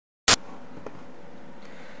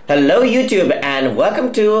Hello YouTube and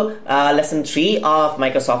welcome to lesson 3 of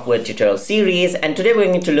Microsoft Word tutorial series, and today we're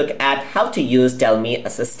going to look at how to use Tell Me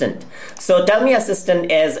Assistant. So Tell Me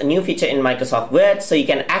Assistant is a new feature in Microsoft Word, so you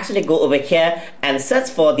can actually go over here and search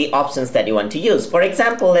for the options that you want to use. For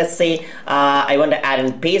example, let's say I want to add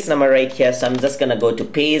a page number right here, so I'm just going to go to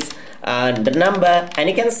page the number, and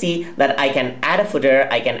you can see that I can add a footer,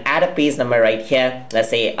 I can add a page number right here. Let's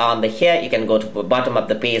say on the here you can go to the bottom of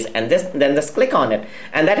the page and then just click on it,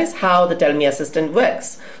 and that is how the Tell Me Assistant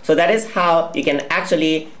works. So that is how you can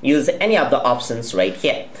actually use any of the options right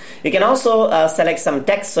here. You can also select some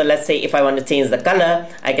text. So let's say if I want to change the color,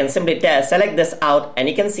 I can simply select this out, and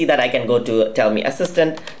you can see that I can go to Tell Me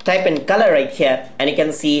Assistant, type in color right here, and you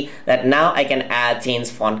can see that now I can change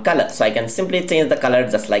font color. So I can simply change the color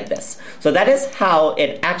just like this. So that is how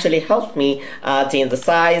it actually helps me change the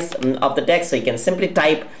size of the text. So you can simply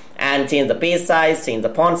type and change the page size, change the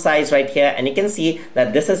font size right here, and you can see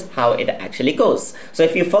that this is how it actually goes. So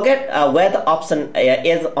if you forget where the option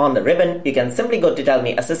is on the ribbon, you can simply go to Tell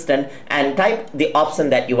Me Assistant and type the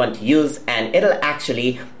option that you want to use, and it'll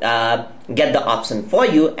actually get the option for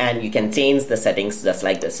you, and you can change the settings just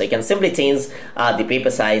like this. So you can simply change the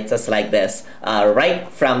paper size just like this right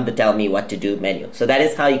from the Tell Me What to Do menu. So that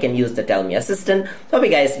is how you can use the Tell Me Assistant. Hope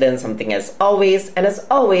you guys learned something as always, and as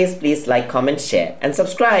always, please like, comment, share, and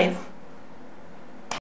subscribe.